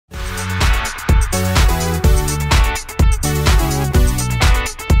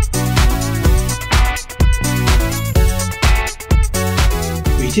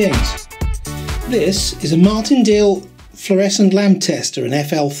Greetings. This is a Martindale fluorescent lamp tester, an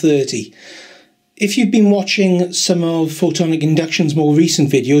FL30. If you've been watching some of Photonic Induction's more recent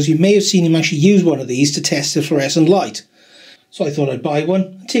videos, you may have seen him actually use one of these to test a fluorescent light. So I thought I'd buy one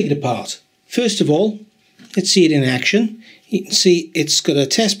and take it apart. First of all, let's see it in action. You can see it's got a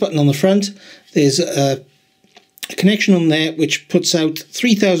test button on the front. There's a connection on there which puts out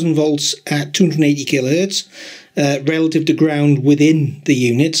 3000 volts at 280 kilohertz relative to ground within the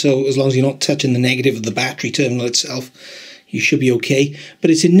unit, so as long as you're not touching the negative of the battery terminal itself, you should be okay.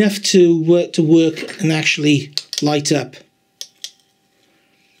 But it's enough to work and actually light up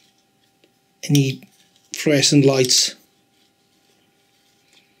any fluorescent lights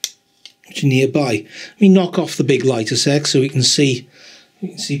which are nearby. Let me knock off the big light a sec so we can see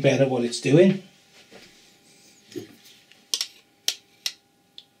better what it's doing.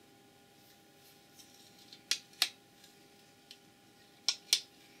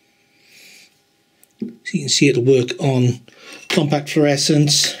 So you can see it'll work on compact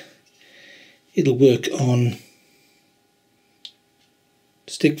fluorescence, it'll work on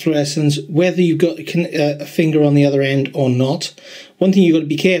stick fluorescence, whether you've got a finger on the other end or not. One thing you've got to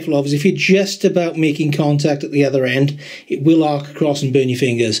be careful of is if you're just about making contact at the other end, it will arc across and burn your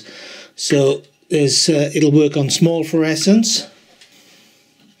fingers. So it'll work on small fluorescence,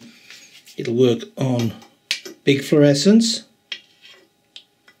 it'll work on big fluorescence.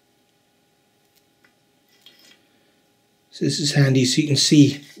 So this is handy so you can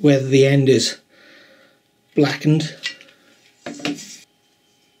see whether the end is blackened.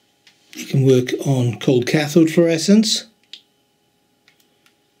 You can work on cold cathode fluorescence.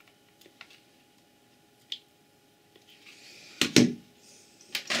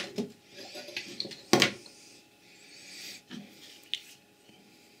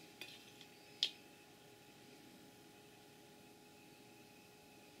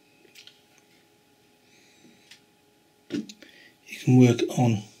 You can work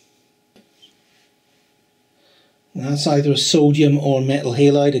on, that's either a sodium or a metal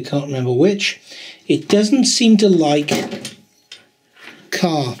halide, I can't remember which. It doesn't seem to like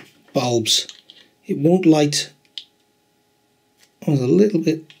car bulbs. It won't light. Oh, there's a little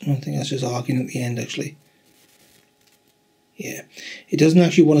bit, I think that's just arcing at the end actually. Yeah, it doesn't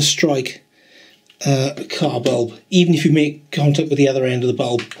actually want to strike a car bulb, even if you make contact with the other end of the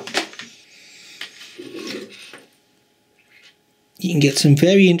bulb. You can get some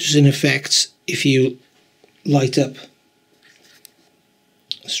very interesting effects if you light up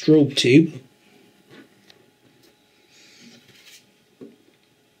a strobe tube.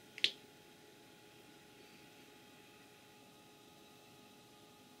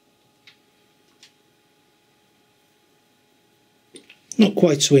 Not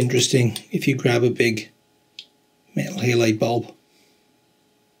quite so interesting if you grab a big metal halide bulb.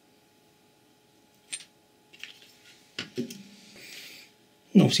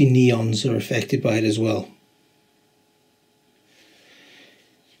 And obviously neons are affected by it as well.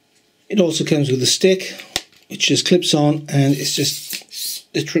 It also comes with a stick which just clips on, and it's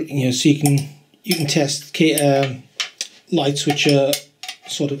just literally, you know, so you can test lights which are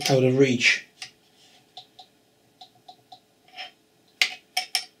sort of out of reach.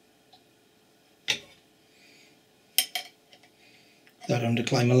 Without having to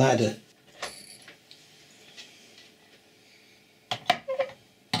climb a ladder.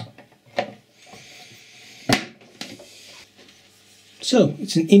 So,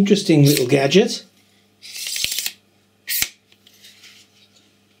 it's an interesting little gadget.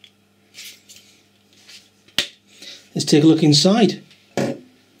 Let's take a look inside.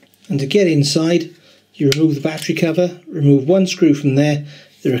 And to get inside, you remove the battery cover, remove one screw from there,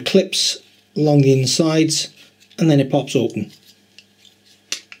 there are clips along the insides, and then it pops open.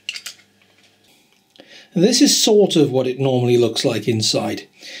 And this is sort of what it normally looks like inside.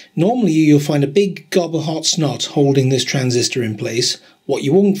 Normally you'll find a big gob of hot snot holding this transistor in place. What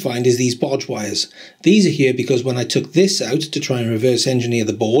you won't find is these bodge wires. These are here because when I took this out to try and reverse engineer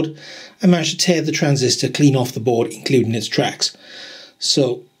the board, I managed to tear the transistor clean off the board, including its tracks.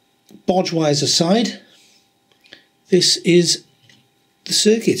 So, bodge wires aside, this is the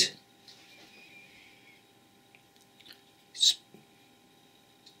circuit.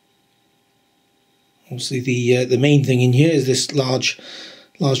 Obviously the main thing in here is this large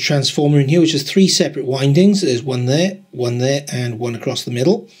transformer in here, which has three separate windings. There's one there, and one across the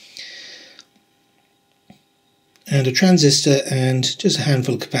middle. And a transistor and just a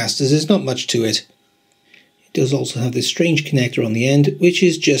handful of capacitors. There's not much to it. It does also have this strange connector on the end, which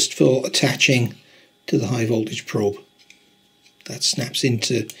is just for attaching to the high voltage probe. That snaps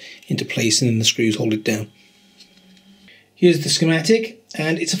into place and then the screws hold it down. Here's the schematic,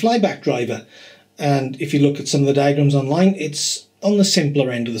 and it's a flyback driver. And if you look at some of the diagrams online, it's on the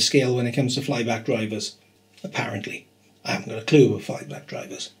simpler end of the scale when it comes to flyback drivers, apparently. I haven't got a clue about flyback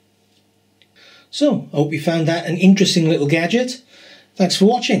drivers. So, I hope you found that an interesting little gadget. Thanks for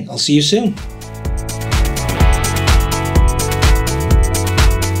watching. I'll see you soon.